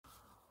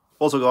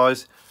Also,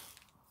 guys,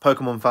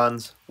 Pokemon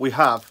fans, we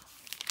have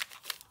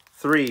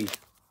 3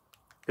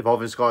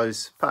 Evolving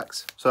Skies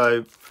packs.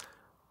 So,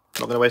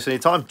 not going to waste any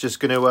time. Just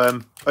going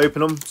to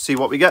open them, see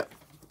what we get.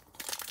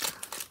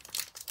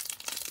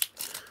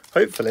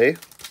 Hopefully,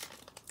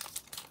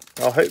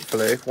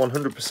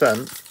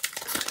 100%,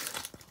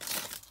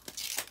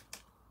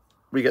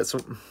 we get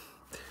some,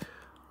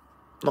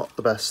 not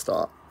the best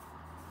start.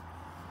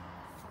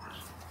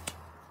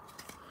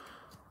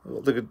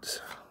 What the good...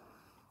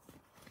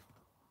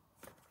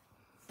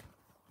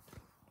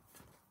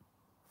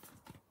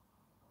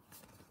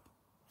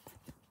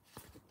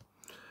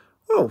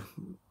 Oh,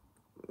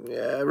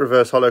 yeah,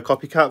 reverse holo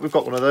copycat. We've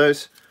got one of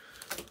those.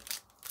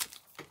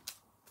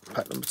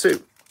 Pack number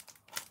 2.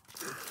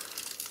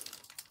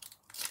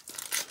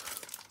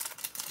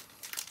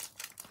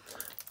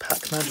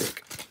 Pack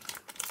magic.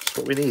 That's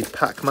what we need.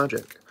 Pack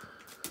magic.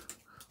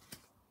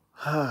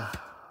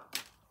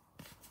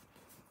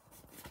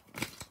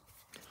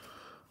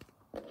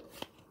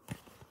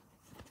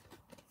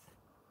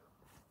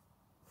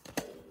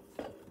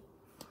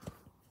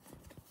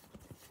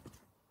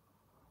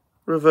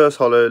 Reverse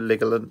holo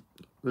Lilligant,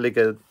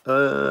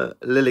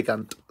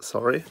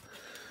 sorry,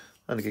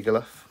 and a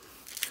Gigalith.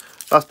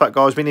 Last pack,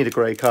 guys. We need a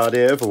grey card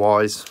here,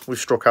 otherwise we've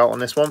struck out on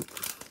this one.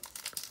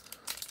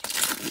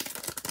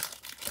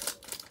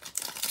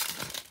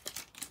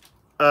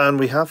 And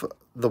we have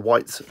the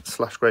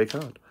white/grey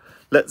card.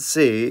 Let's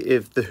see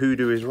if the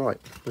hoodoo is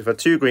right. We've had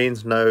 2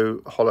 greens,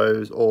 no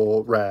holos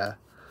or rare.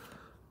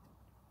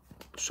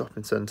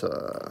 Shopping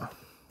centre.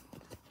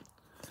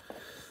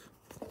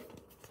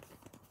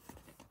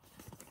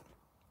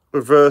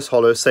 Reverse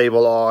holo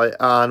Sableye,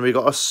 and we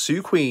got a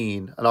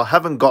Suqueen, and I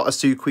haven't got a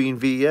Suqueen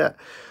V yet.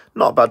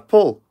 Not a bad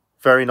pull.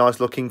 Very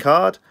nice looking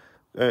card.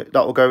 That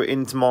will go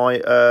into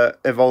my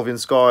Evolving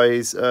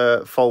Skies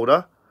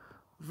folder.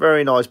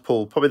 Very nice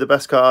pull. Probably the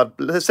best card.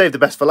 Let's save the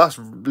best for last.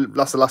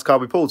 That's the last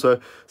card we pulled,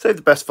 so save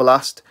the best for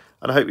last.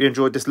 And I hope you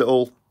enjoyed this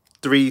little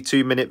 3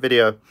 2-minute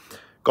video.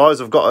 Guys,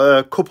 I've got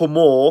a couple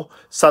more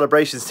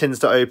Celebrations tins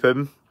to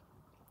open.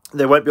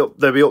 They'll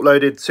be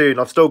uploaded soon.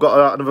 I've still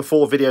got another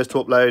 4 videos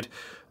to upload.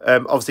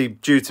 Obviously,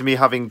 due to me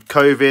having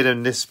COVID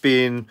and this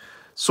being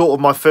sort of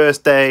my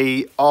first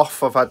day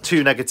off, I've had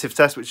 2 negative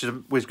tests, which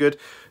was good.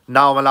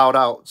 Now I'm allowed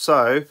out.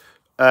 So,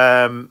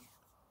 I'm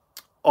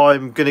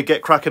going to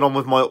get cracking on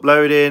with my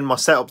uploading. My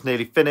setup's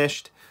nearly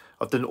finished.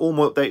 I've done all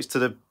my updates to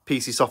the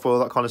PC software, all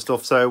that kind of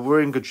stuff. So,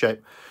 we're in good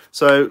shape.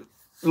 So,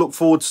 look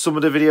forward to some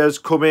of the videos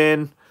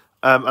coming.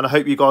 And I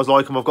hope you guys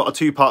like them. I've got a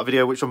 2-part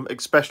video, which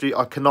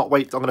I cannot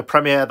wait. I'm going to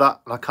premiere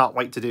that, and I can't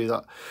wait to do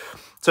that.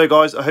 So,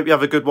 guys, I hope you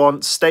have a good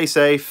one. Stay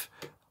safe,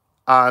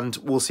 and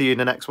we'll see you in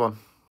the next one.